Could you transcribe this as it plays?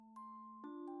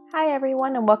Hi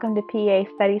everyone and welcome to PA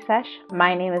Study Sesh.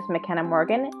 My name is McKenna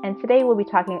Morgan and today we'll be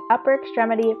talking upper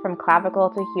extremity from clavicle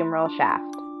to humeral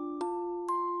shaft.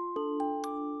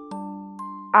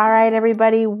 Alright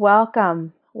everybody,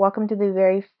 welcome. Welcome to the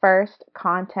very first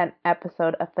content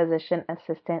episode of Physician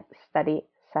Assistant Study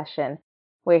Session.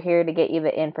 We're here to get you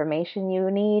the information you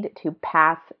need to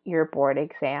pass your board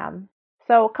exam.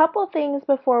 So a couple things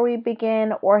before we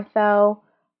begin ortho.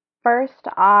 First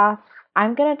off,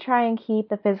 I'm going to try and keep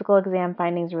the physical exam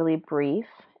findings really brief.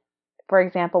 For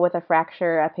example, with a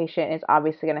fracture, a patient is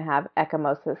obviously going to have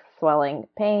ecchymosis, swelling,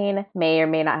 pain, may or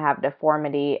may not have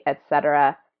deformity,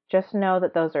 etc. Just know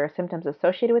that those are symptoms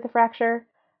associated with a fracture.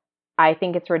 I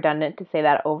think it's redundant to say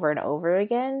that over and over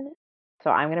again.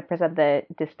 So I'm going to present the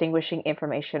distinguishing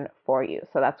information for you.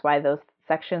 So that's why those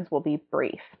sections will be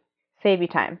brief. Save you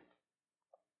time.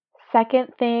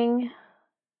 Second thing,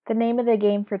 the name of the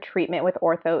game for treatment with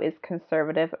ortho is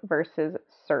conservative versus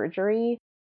surgery.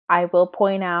 I will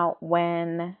point out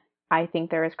when I think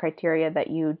there is criteria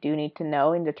that you do need to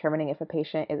know in determining if a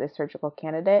patient is a surgical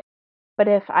candidate. But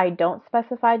if I don't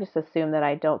specify, just assume that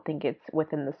I don't think it's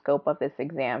within the scope of this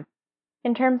exam.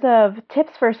 In terms of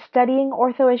tips for studying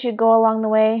ortho as you go along the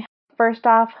way, first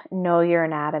off, know your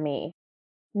anatomy.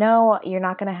 No, you're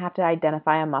not going to have to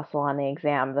identify a muscle on the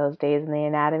exam. Those days in the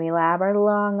anatomy lab are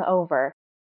long over.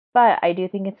 But I do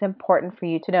think it's important for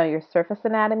you to know your surface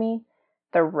anatomy,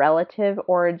 the relative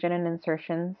origin and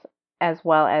insertions, as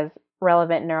well as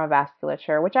relevant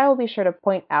neurovasculature, which I will be sure to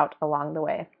point out along the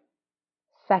way.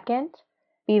 Second,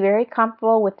 be very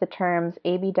comfortable with the terms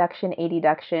abduction,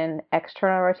 adduction,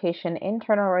 external rotation,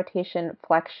 internal rotation,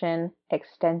 flexion,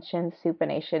 extension,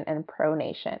 supination, and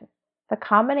pronation. The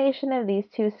combination of these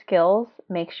two skills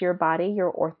makes your body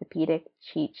your orthopedic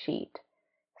cheat sheet.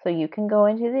 So you can go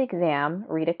into the exam,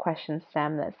 read a question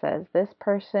stem that says, this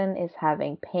person is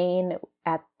having pain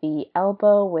at the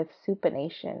elbow with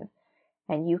supination.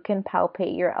 And you can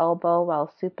palpate your elbow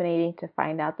while supinating to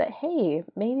find out that, hey,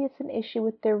 maybe it's an issue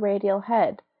with their radial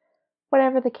head.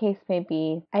 Whatever the case may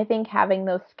be, I think having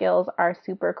those skills are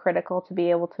super critical to be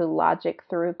able to logic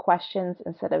through questions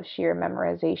instead of sheer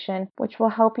memorization, which will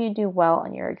help you do well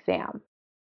on your exam.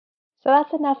 So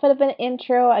that's enough of an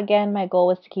intro. Again, my goal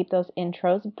was to keep those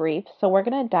intros brief. So we're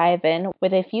going to dive in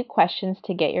with a few questions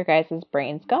to get your guys'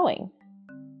 brains going.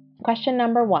 Question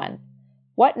number 1.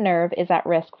 What nerve is at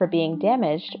risk for being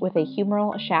damaged with a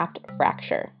humeral shaft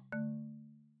fracture?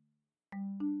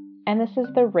 And this is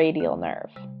the radial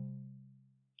nerve.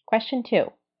 Question 2.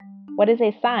 What is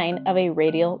a sign of a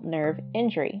radial nerve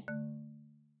injury?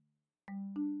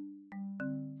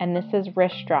 And this is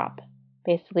wrist drop.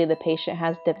 Basically, the patient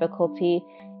has difficulty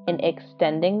in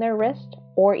extending their wrist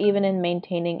or even in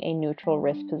maintaining a neutral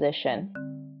wrist position.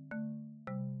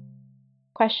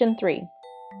 Question 3.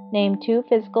 Name 2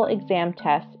 physical exam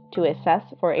tests to assess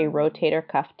for a rotator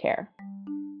cuff tear.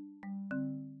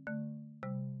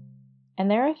 And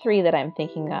there are 3 that I'm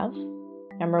thinking of.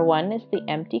 Number 1 is the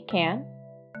empty can,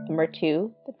 number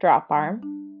 2, the drop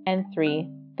arm, and 3,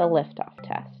 the liftoff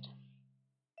test.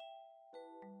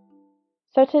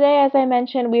 So today, as I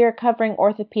mentioned, we are covering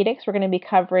orthopedics. We're going to be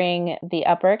covering the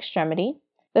upper extremity.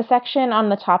 The section on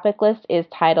the topic list is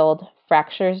titled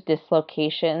Fractures,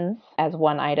 Dislocations as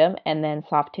one item, and then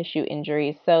soft tissue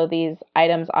injuries. So these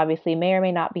items obviously may or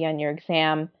may not be on your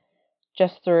exam.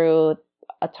 Just through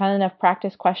a ton of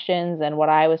practice questions and what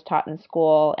I was taught in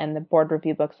school and the board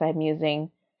review books I'm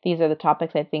using, these are the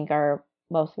topics I think are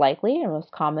most likely and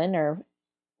most common or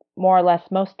more or less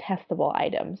most testable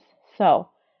items. So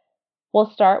we'll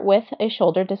start with a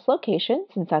shoulder dislocation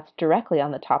since that's directly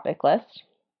on the topic list.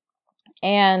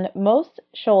 And most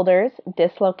shoulders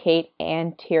dislocate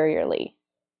anteriorly.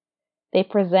 They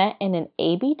present in an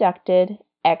abducted,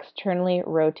 externally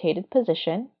rotated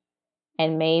position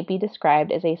and may be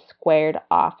described as a squared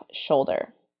off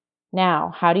shoulder.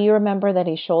 Now, how do you remember that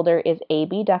a shoulder is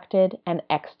abducted and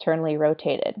externally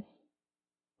rotated?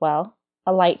 Well,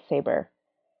 a lightsaber.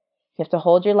 You have to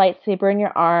hold your lightsaber in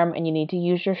your arm and you need to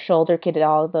use your shoulder to get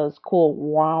all those cool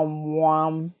wham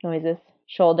wham noises.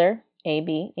 Shoulder,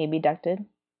 AB, abducted,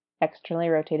 externally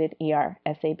rotated, ER,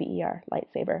 SABER,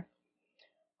 lightsaber.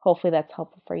 Hopefully that's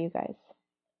helpful for you guys.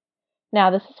 Now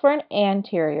this is for an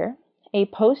anterior. A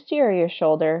posterior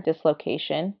shoulder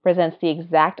dislocation presents the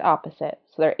exact opposite,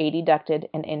 so they're adducted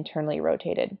and internally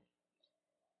rotated.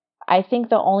 I think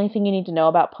the only thing you need to know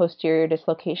about posterior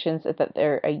dislocations is that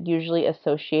they're usually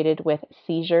associated with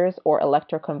seizures or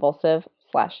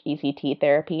electroconvulsive/ECT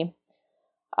therapy.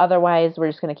 Otherwise, we're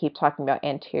just going to keep talking about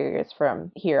anteriors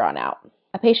from here on out.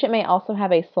 A patient may also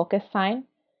have a sulcus sign,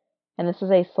 and this is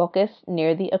a sulcus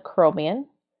near the acromion.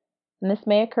 And this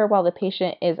may occur while the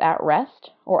patient is at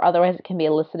rest, or otherwise it can be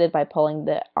elicited by pulling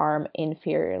the arm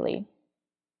inferiorly.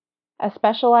 A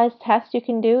specialized test you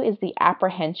can do is the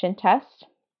apprehension test.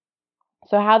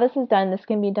 So how this is done, this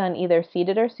can be done either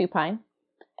seated or supine.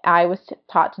 I was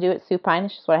taught to do it supine,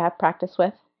 it's just what I have practice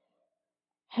with.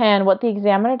 And what the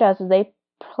examiner does is they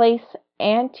place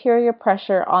anterior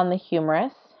pressure on the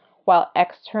humerus while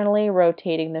externally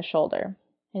rotating the shoulder.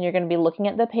 And you're going to be looking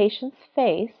at the patient's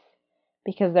face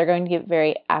because they're going to get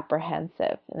very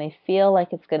apprehensive and they feel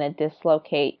like it's going to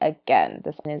dislocate again.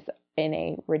 This is in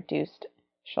a reduced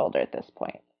shoulder at this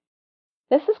point.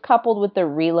 This is coupled with the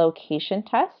relocation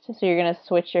test. So you're going to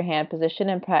switch your hand position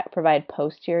and provide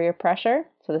posterior pressure.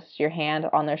 So this is your hand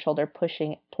on their shoulder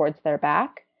pushing towards their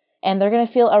back. And they're going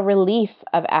to feel a relief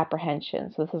of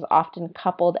apprehension. So this is often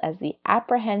coupled as the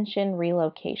apprehension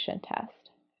relocation test.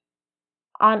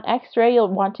 On X-ray, you'll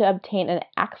want to obtain an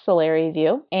axillary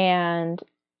view. And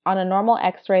on a normal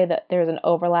X-ray, there's an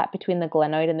overlap between the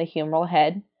glenoid and the humeral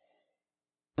head.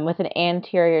 With an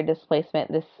anterior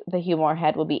displacement, the humeral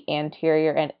head will be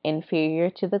anterior and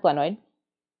inferior to the glenoid.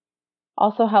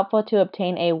 Also helpful to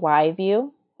obtain a Y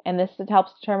view, and this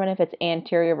helps determine if it's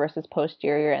anterior versus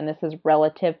posterior, and this is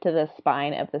relative to the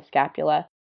spine of the scapula.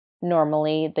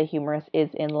 Normally, the humerus is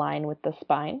in line with the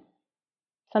spine.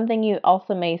 Something you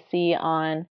also may see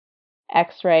on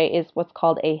X-ray is what's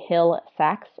called a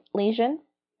Hill-Sachs lesion.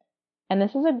 And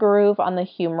this is a groove on the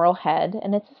humeral head,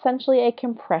 and it's essentially a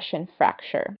compression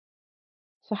fracture.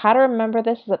 So how to remember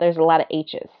this is that there's a lot of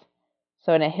H's.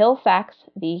 So in a Hill-Sachs,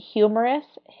 the humerus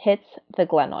hits the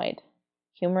glenoid.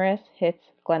 Humerus hits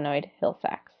glenoid,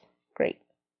 Hill-Sachs. Great.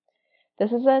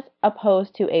 This is as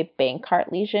opposed to a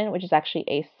Bankart lesion, which is actually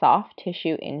a soft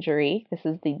tissue injury. This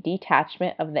is the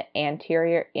detachment of the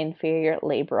anterior inferior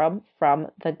labrum from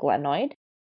the glenoid.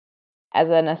 As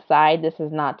an aside, this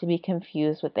is not to be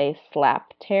confused with a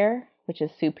slap tear, which is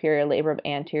superior labrum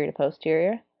anterior to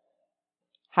posterior.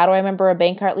 How do I remember a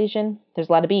Bankart lesion? There's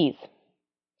a lot of B's.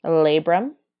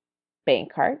 Labrum,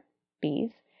 Bankart, B's.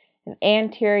 And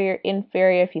anterior,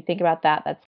 inferior, if you think about that,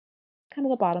 that's kind of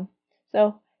the bottom.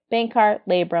 So Bankart,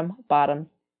 labrum, bottom.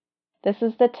 This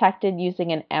is detected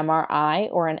using an MRI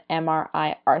or an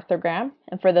MRI arthrogram.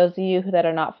 And for those of you that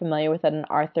are not familiar with what an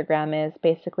arthrogram is,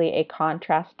 basically a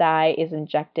contrast dye is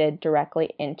injected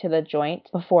directly into the joint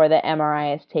before the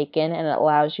MRI is taken, and it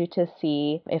allows you to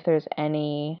see if there's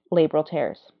any labral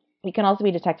tears. It can also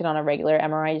be detected on a regular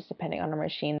MRI, just depending on the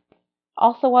machine.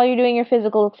 Also, while you're doing your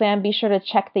physical exam, be sure to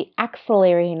check the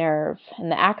axillary nerve. And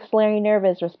the axillary nerve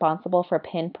is responsible for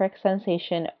pinprick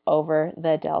sensation over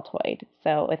the deltoid.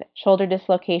 So with shoulder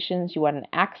dislocations, you want an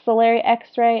axillary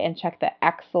X-ray and check the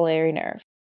axillary nerve.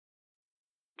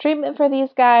 Treatment for these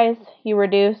guys, you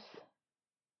reduce,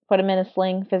 put them in a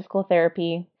sling, physical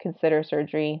therapy, consider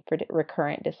surgery for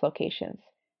recurrent dislocations.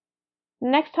 The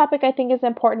next topic I think is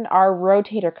important are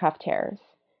rotator cuff tears.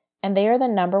 And they are the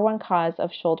 #1 cause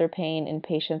of shoulder pain in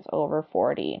patients over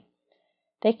 40.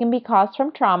 They can be caused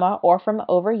from trauma or from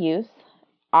overuse.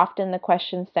 Often the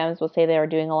question stems will say they are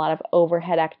doing a lot of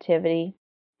overhead activity.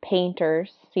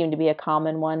 Painters seem to be a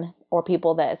common one, or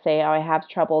people that say, oh, I have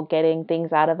trouble getting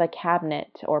things out of a cabinet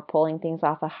or pulling things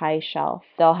off a high shelf.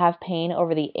 They'll have pain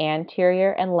over the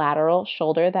anterior and lateral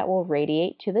shoulder that will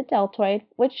radiate to the deltoid,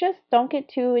 which just don't get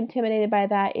too intimidated by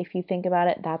that. If you think about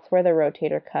it, that's where the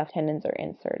rotator cuff tendons are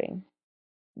inserting.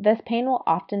 This pain will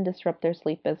often disrupt their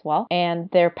sleep as well, and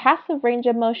their passive range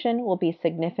of motion will be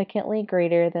significantly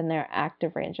greater than their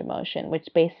active range of motion, which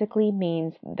basically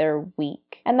means they're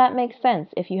weak. And that makes sense.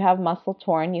 If you have muscle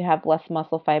torn, you have less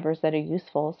muscle fibers that are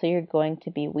useful, so you're going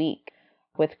to be weak.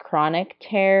 With chronic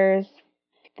tears,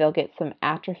 they'll get some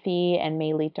atrophy and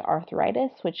may lead to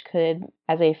arthritis, which could,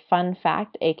 as a fun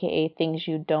fact, aka things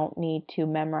you don't need to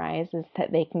memorize, is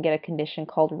that they can get a condition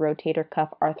called rotator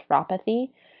cuff arthropathy,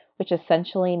 which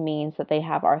essentially means that they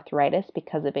have arthritis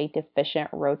because of a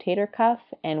deficient rotator cuff,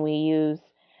 and we use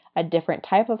a different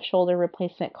type of shoulder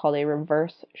replacement called a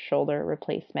reverse shoulder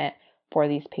replacement for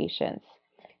these patients.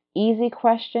 Easy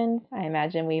question, I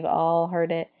imagine we've all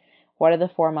heard it. What are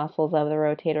the 4 muscles of the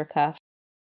rotator cuff?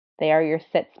 They are your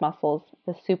sits muscles,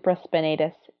 the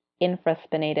supraspinatus,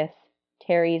 infraspinatus,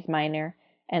 teres minor,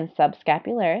 and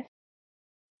subscapularis.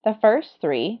 The first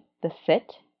 3, the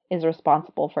sit, is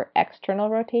responsible for external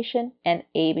rotation and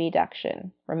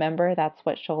abduction. Remember, that's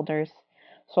what shoulders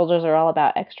are all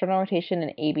about, external rotation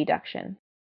and abduction.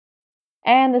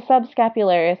 And the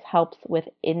subscapularis helps with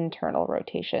internal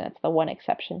rotation. It's the one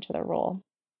exception to the rule.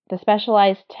 The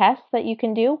specialized tests that you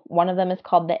can do, one of them is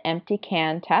called the empty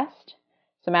can test.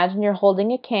 So imagine you're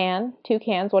holding a can, 2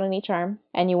 cans, one in each arm,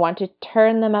 and you want to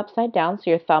turn them upside down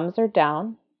so your thumbs are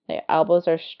down. The elbows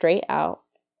are straight out.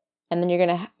 And then you're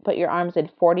going to put your arms in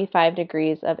 45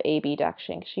 degrees of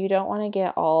abduction because you don't want to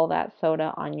get all that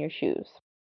soda on your shoes.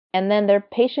 And then the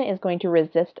patient is going to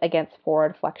resist against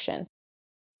forward flexion.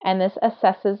 And this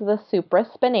assesses the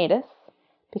supraspinatus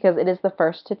because it is the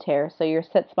first to tear. So your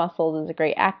SITS muscles is a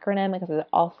great acronym because it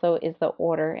also is the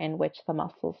order in which the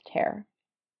muscles tear.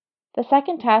 The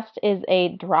second test is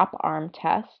a drop arm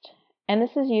test, and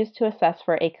this is used to assess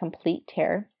for a complete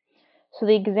tear. So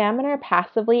the examiner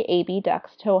passively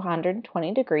abducts to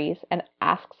 120 degrees and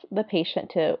asks the patient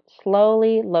to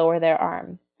slowly lower their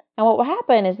arm. And what will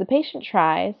happen is the patient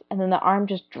tries, and then the arm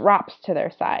just drops to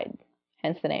their side.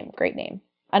 Hence the name, great name.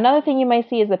 Another thing you may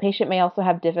see is the patient may also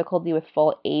have difficulty with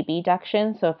full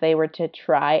abduction. So if they were to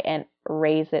try and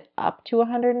raise it up to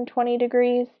 120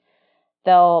 degrees,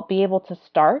 they'll be able to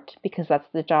start because that's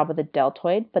the job of the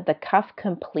deltoid, but the cuff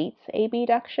completes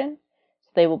abduction.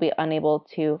 They will be unable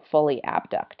to fully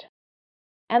abduct.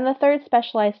 And the third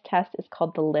specialized test is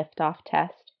called the lift-off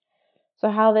test. So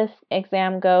how this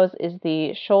exam goes is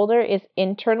the shoulder is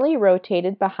internally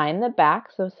rotated behind the back,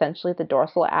 so essentially the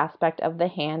dorsal aspect of the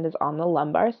hand is on the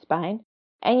lumbar spine,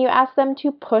 and you ask them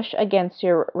to push against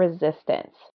your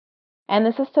resistance. And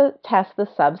this is to test the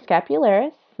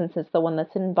subscapularis, since it's the one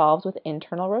that's involved with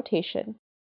internal rotation.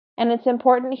 And it's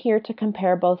important here to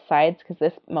compare both sides because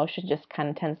this motion just kind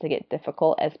of tends to get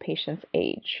difficult as patients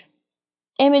age.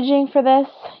 Imaging for this,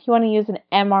 you want to use an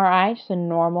MRI, just a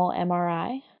normal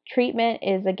MRI. Treatment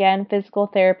is, again, physical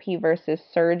therapy versus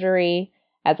surgery.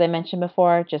 As I mentioned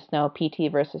before, just no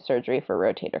PT versus surgery for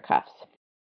rotator cuffs.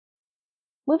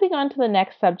 Moving on to the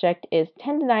next subject is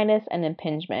tendinitis and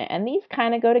impingement, and these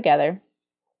kind of go together.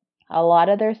 A lot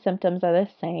of their symptoms are the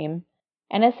same.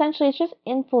 And essentially, it's just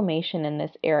inflammation in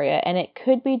this area, and it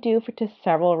could be due to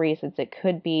several reasons. It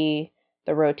could be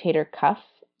the rotator cuff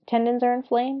tendons are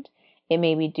inflamed. It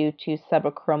may be due to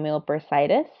subacromial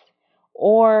bursitis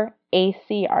or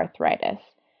AC arthritis.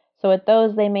 So with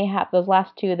those, those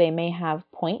last two, they may have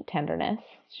point tenderness,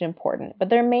 which is important. But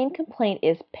their main complaint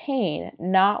is pain,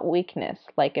 not weakness,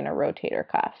 like in a rotator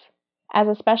cuff. As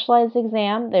a specialized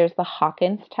exam, there's the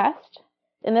Hawkins test.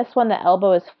 In this one, the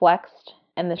elbow is flexed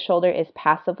and the shoulder is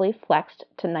passively flexed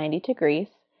to 90 degrees.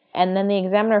 And then the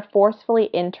examiner forcefully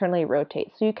internally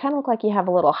rotates. So you kind of look like you have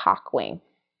a little hawk wing.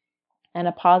 And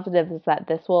a positive is that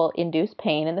this will induce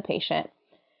pain in the patient.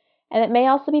 And it may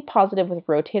also be positive with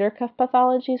rotator cuff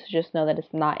pathology, so just know that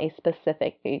it's not a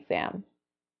specific exam.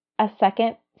 A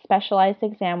second specialized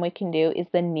exam we can do is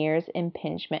the Neers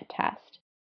impingement test.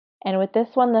 And with this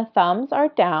one, the thumbs are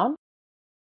down.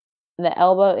 The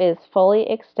elbow is fully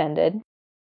extended.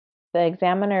 The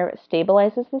examiner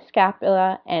stabilizes the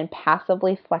scapula and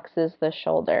passively flexes the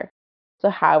shoulder. So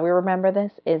how we remember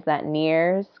this is that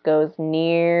Neers goes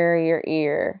near your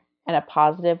ear, and a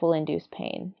positive will induce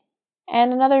pain.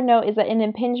 And another note is that an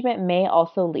impingement may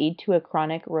also lead to a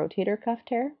chronic rotator cuff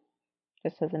tear,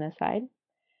 just as an aside.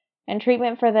 And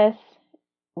treatment for this,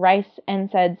 Rice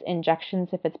NSAIDs injections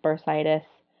if it's bursitis,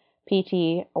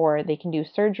 PT, or they can do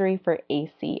surgery for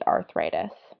AC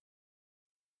arthritis.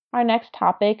 Our next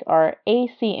topic are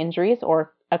AC injuries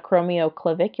or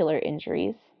acromioclavicular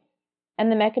injuries. And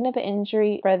the mechanism of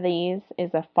injury for these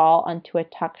is a fall onto a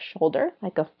tucked shoulder,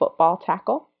 like a football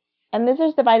tackle. And this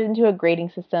is divided into a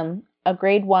grading system. A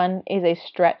grade 1 is a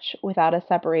stretch without a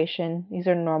separation. These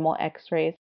are normal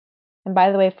x-rays. And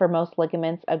by the way, for most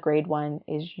ligaments, a grade 1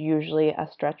 is usually a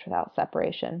stretch without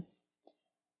separation.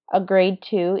 A grade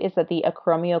 2 is that the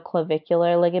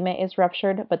acromioclavicular ligament is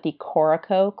ruptured, but the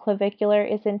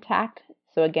coracoclavicular is intact.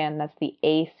 So again, that's the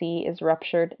AC is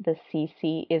ruptured, the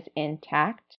CC is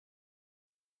intact.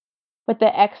 With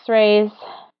the x-rays,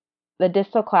 the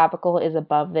distal clavicle is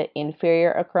above the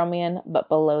inferior acromion, but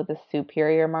below the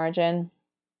superior margin.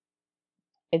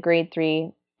 A grade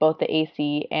 3, both the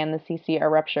AC and the CC are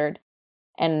ruptured,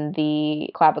 and the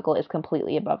clavicle is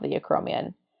completely above the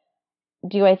acromion.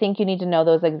 Do I think you need to know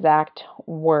those exact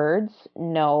words?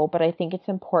 No, but I think it's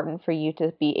important for you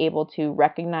to be able to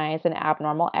recognize an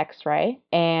abnormal x-ray.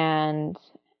 And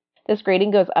this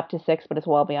grading goes up to 6, but it's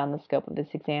well beyond the scope of this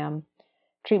exam.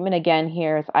 Treatment again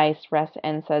here is ice, rest,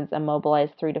 NSAIDs,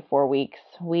 immobilized 3 to 4 weeks.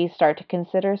 We start to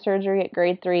consider surgery at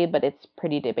grade 3, but it's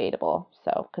pretty debatable.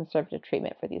 So conservative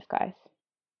treatment for these guys.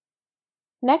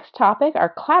 Next topic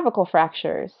are clavicle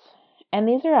fractures. And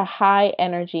these are a high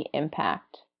energy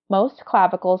impact. Most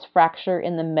clavicles fracture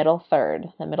in the middle third.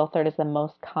 The middle third is the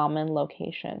most common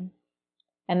location.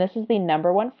 And this is the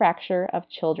 #1 fracture of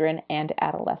children and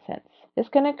adolescents. This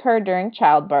can occur during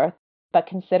childbirth, but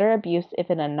consider abuse if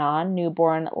in a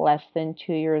non-newborn less than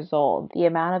 2 years old. The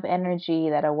amount of energy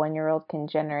that a 1-year-old can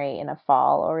generate in a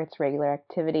fall or its regular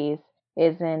activities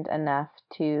isn't enough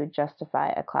to justify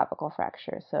a clavicle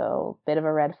fracture. So, bit of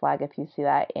a red flag if you see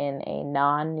that in a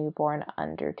non-newborn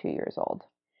under 2 years old.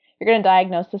 You're going to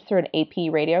diagnose this through an AP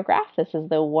radiograph. This is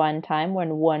the one time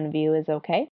when one view is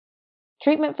okay.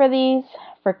 Treatment for these,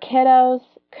 for kiddos,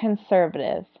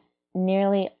 conservative,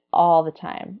 nearly all the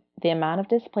time. The amount of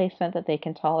displacement that they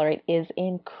can tolerate is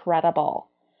incredible.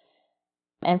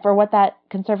 And for what that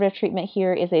conservative treatment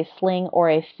here is a sling or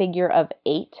a figure of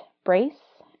 8 brace.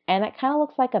 And it kind of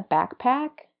looks like a backpack,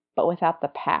 but without the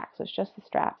pack. So it's just the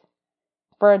straps.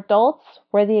 For adults,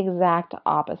 we're the exact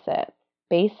opposite.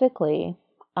 Basically,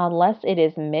 unless it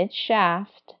is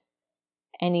mid-shaft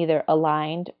and either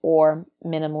aligned or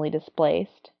minimally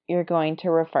displaced, you're going to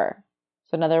refer.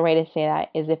 So another way to say that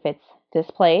is if it's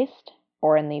displaced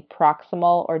or in the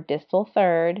proximal or distal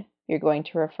third, you're going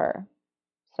to refer.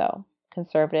 So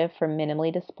conservative for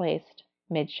minimally displaced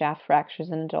mid-shaft fractures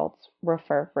in adults,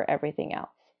 refer for everything else.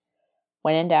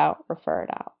 When in doubt, refer it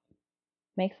out.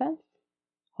 Make sense?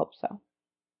 Hope so.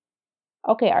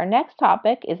 Okay, our next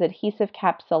topic is adhesive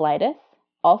capsulitis,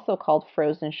 also called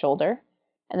frozen shoulder.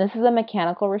 And this is a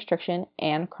mechanical restriction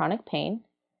and chronic pain.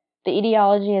 The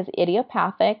etiology is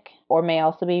idiopathic or may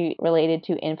also be related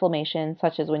to inflammation,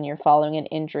 such as when you're following an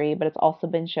injury, but it's also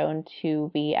been shown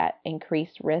to be at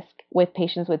increased risk with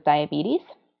patients with diabetes.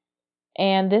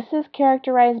 And this is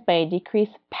characterized by a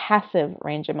decreased passive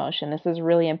range of motion. This is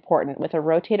really important. With a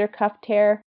rotator cuff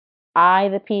tear,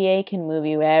 the PA, can move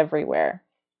you everywhere.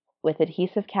 With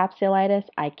adhesive capsulitis,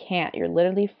 I can't. You're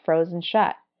literally frozen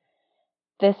shut.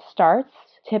 This starts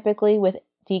typically with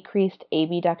decreased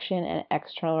abduction and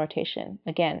external rotation.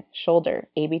 Again, shoulder,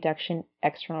 abduction,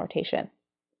 external rotation.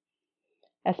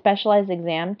 A specialized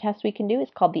exam test we can do is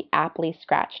called the Apley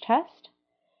scratch test.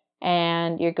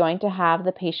 And you're going to have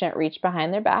the patient reach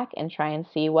behind their back and try and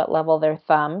see what level their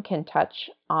thumb can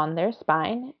touch on their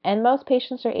spine. And most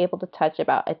patients are able to touch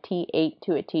about a T8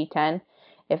 to a T10.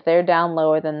 If they're down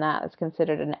lower than that, it's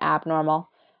considered an abnormal.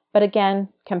 But again,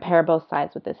 compare both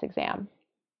sides with this exam.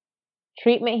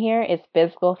 Treatment here is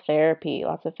physical therapy,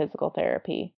 lots of physical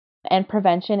therapy. And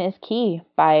prevention is key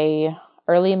by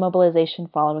early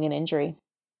immobilization following an injury.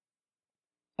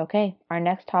 Okay, our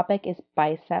next topic is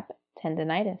bicep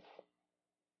tendonitis.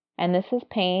 And this is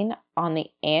pain on the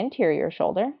anterior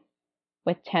shoulder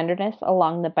with tenderness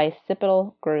along the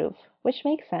bicipital groove, which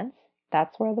makes sense.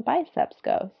 That's where the biceps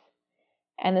goes.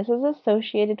 And this is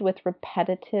associated with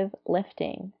repetitive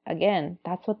lifting. Again,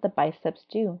 that's what the biceps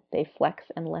do. They flex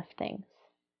and lift things.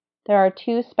 There are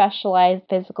 2 specialized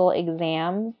physical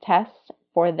exam tests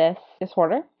for this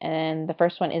disorder. And the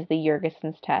first one is the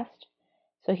Jurgensen's test.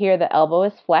 So here the elbow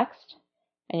is flexed,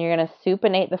 and you're going to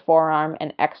supinate the forearm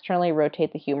and externally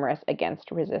rotate the humerus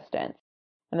against resistance.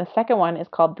 And the second one is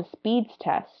called the Speeds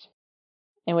test,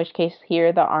 in which case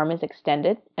here the arm is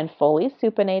extended and fully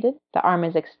supinated. The arm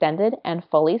is extended and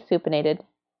fully supinated,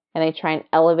 and they try and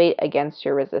elevate against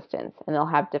your resistance, and they'll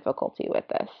have difficulty with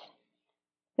this.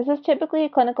 This is typically a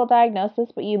clinical diagnosis,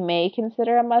 but you may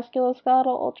consider a musculoskeletal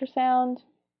ultrasound.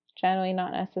 Generally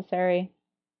not necessary.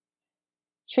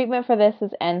 Treatment for this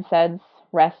is NSAIDs,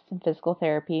 rest, and physical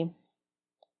therapy.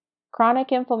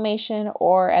 Chronic inflammation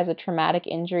or as a traumatic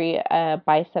injury, a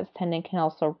biceps tendon can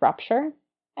also rupture.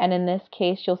 And in this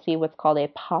case, you'll see what's called a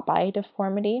Popeye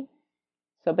deformity.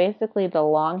 So basically, the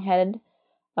long head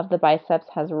of the biceps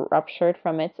has ruptured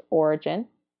from its origin.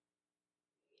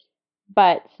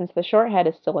 But since the short head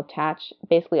is still attached,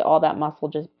 basically all that muscle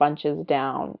just bunches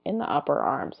down in the upper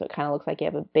arm. So it kind of looks like you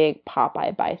have a big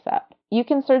Popeye bicep. You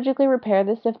can surgically repair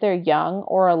this if they're young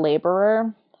or a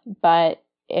laborer, but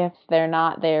if they're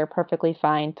not, they're perfectly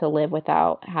fine to live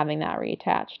without having that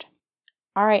reattached.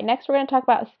 All right, next we're going to talk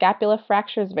about scapula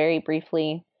fractures very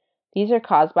briefly. These are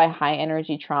caused by high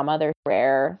energy trauma. They're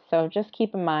rare, so just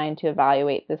keep in mind to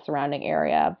evaluate the surrounding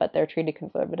area, but they're treated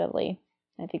conservatively.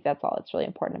 I think that's all that's really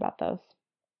important about those.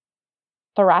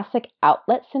 Thoracic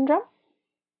outlet syndrome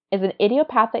is an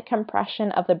idiopathic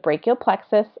compression of the brachial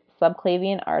plexus,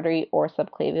 subclavian artery, or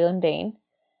subclavian vein.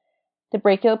 The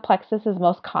brachial plexus is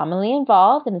most commonly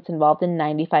involved, and it's involved in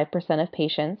 95% of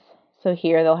patients. So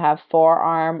here they'll have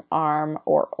forearm, arm,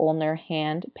 or ulnar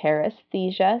hand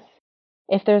paresthesias.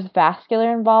 If there's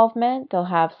vascular involvement, they'll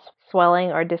have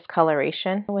swelling or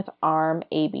discoloration with arm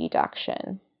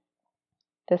abduction.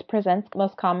 This presents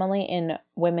most commonly in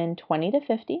women 20 to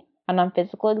 50. And on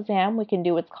physical exam, we can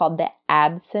do what's called the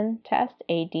Addson test,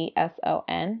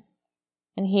 ADSON.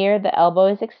 And here the elbow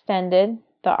is extended,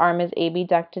 the arm is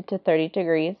abducted to 30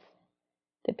 degrees,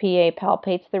 The PA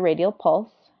palpates the radial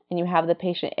pulse, and you have the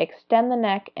patient extend the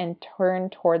neck and turn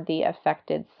toward the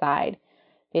affected side.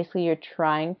 Basically, you're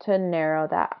trying to narrow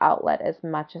that outlet as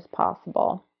much as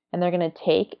possible. And they're going to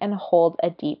take and hold a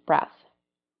deep breath.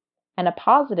 And a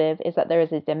positive is that there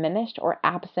is a diminished or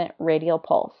absent radial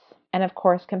pulse. And of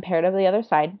course, compared to the other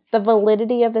side, the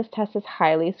validity of this test is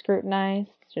highly scrutinized.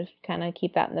 Just kind of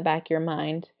keep that in the back of your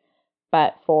mind.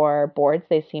 But for boards,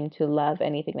 they seem to love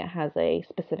anything that has a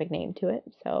specific name to it.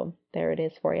 So there it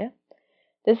is for you.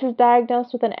 This is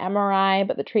diagnosed with an MRI,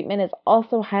 but the treatment is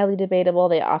also highly debatable.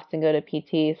 They often go to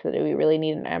PT, so do we really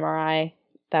need an MRI?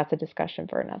 That's a discussion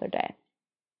for another day.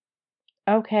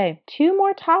 Okay, 2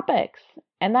 more topics,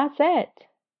 and that's it.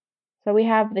 So we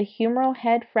have the humeral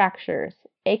head fractures,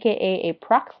 aka a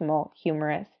proximal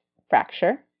humerus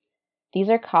fracture. These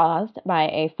are caused by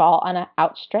a fall on an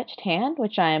outstretched hand,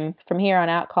 which I'm from here on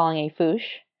out calling a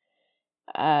foosh.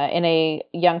 In a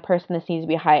young person, this needs to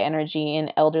be high energy.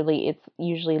 In elderly, it's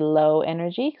usually low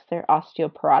energy because they're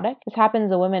osteoporotic. This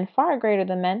happens in women far greater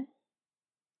than men.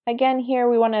 Again, here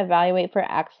we want to evaluate for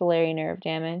axillary nerve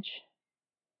damage.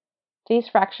 These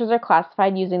fractures are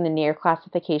classified using the Neer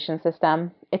classification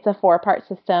system. It's a 4-part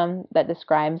system that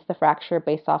describes the fracture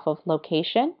based off of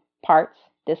location, parts,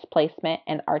 displacement,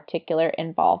 and articular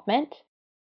involvement.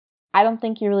 I don't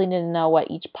think you really need to know what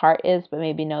each part is, but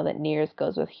maybe know that Neer's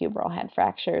goes with humeral head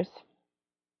fractures.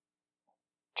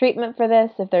 Treatment for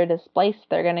this, if they're displaced,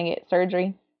 they're going to get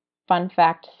surgery. Fun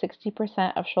fact,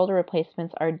 60% of shoulder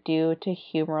replacements are due to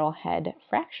humeral head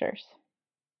fractures.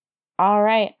 All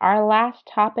right, our last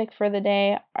topic for the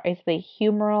day is the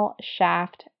humeral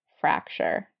shaft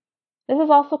fracture. This is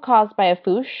also caused by a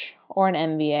foosh or an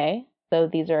MVA, though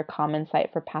these are a common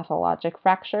site for pathologic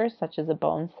fractures, such as a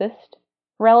bone cyst.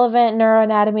 Relevant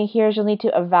neuroanatomy here is you'll need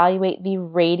to evaluate the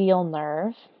radial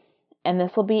nerve, and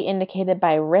this will be indicated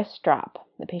by wrist drop.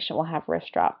 The patient will have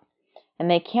wrist drop, and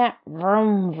they can't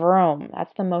vroom vroom.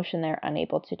 That's the motion they're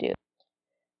unable to do.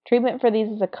 Treatment for these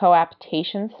is a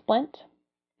coaptation splint.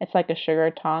 It's like a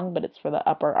sugar tongue, but it's for the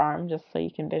upper arm, just so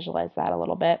you can visualize that a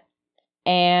little bit.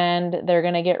 And they're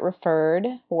going to get referred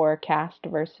for cast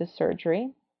versus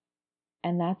surgery.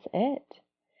 And that's it.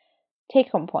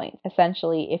 Take-home points.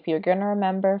 Essentially, if you're going to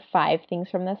remember 5 things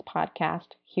from this podcast,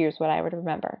 here's what I would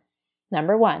remember.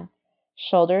 Number 1,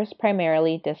 shoulders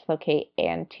primarily dislocate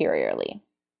anteriorly.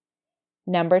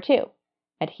 Number 2,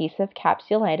 adhesive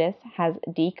capsulitis has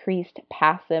decreased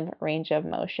passive range of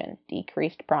motion,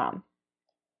 decreased PROM.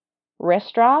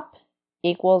 Wrist drop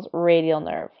equals radial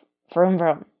nerve, vroom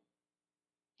vroom.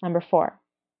 Number 4,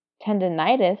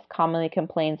 tendinitis commonly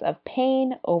complains of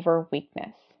pain over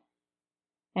weakness.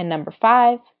 And number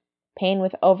 5, pain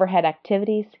with overhead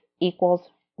activities equals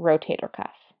rotator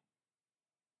cuff.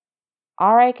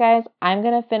 All right, guys, I'm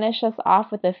going to finish us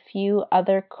off with a few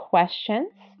other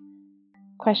questions.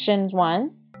 Question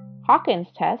 1, Hawkins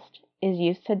test is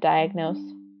used to diagnose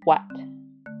what?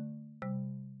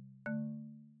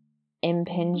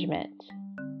 Impingement.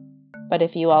 But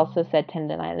if you also said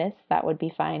tendinitis, that would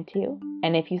be fine too.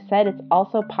 And if you said it's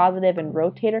also positive in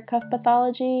rotator cuff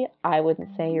pathology, I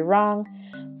wouldn't say you're wrong,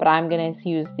 but I'm going to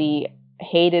use the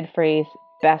hated phrase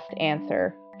best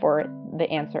answer for the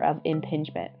answer of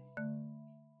impingement.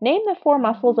 Name the 4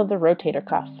 muscles of the rotator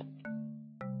cuff.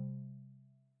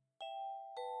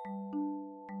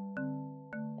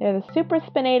 They're the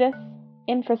supraspinatus,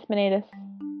 infraspinatus,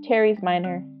 teres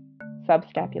minor,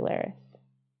 subscapularis.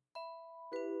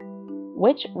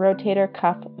 Which rotator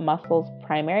cuff muscle's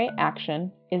primary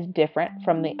action is different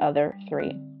from the other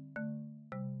 3?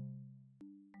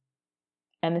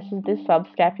 And this is the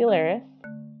subscapularis.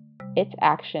 Its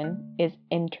action is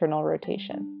internal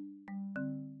rotation.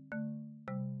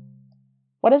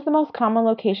 What is the most common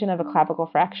location of a clavicle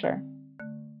fracture?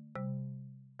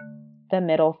 The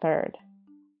middle third.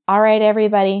 All right,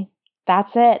 everybody,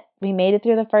 that's it. We made it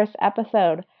through the first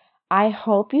episode. I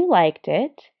hope you liked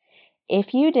it.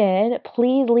 If you did,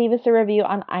 please leave us a review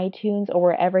on iTunes or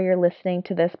wherever you're listening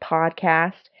to this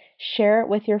podcast. Share it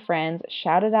with your friends.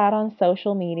 Shout it out on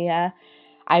social media.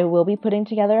 I will be putting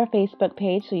together a Facebook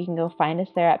page, so you can go find us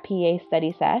there at PA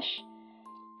Study Sesh.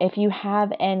 If you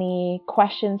have any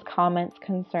questions, comments,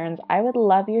 concerns, I would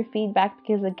love your feedback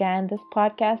because, again, this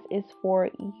podcast is for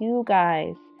you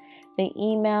guys. The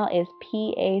email is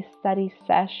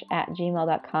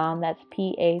pastudysesh@gmail.com. That's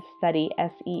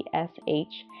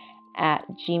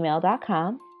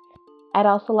pastudysesh@gmail.com. I'd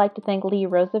also like to thank Lee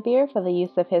Rosevere for the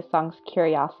use of his songs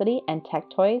Curiosity and Tech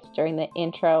Toys during the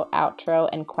intro, outro,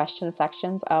 and question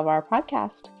sections of our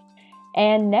podcast.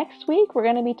 And next week, we're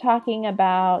going to be talking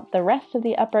about the rest of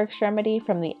the upper extremity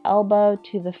from the elbow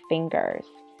to the fingers.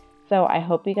 So I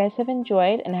hope you guys have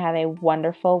enjoyed and have a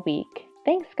wonderful week.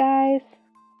 Thanks, guys.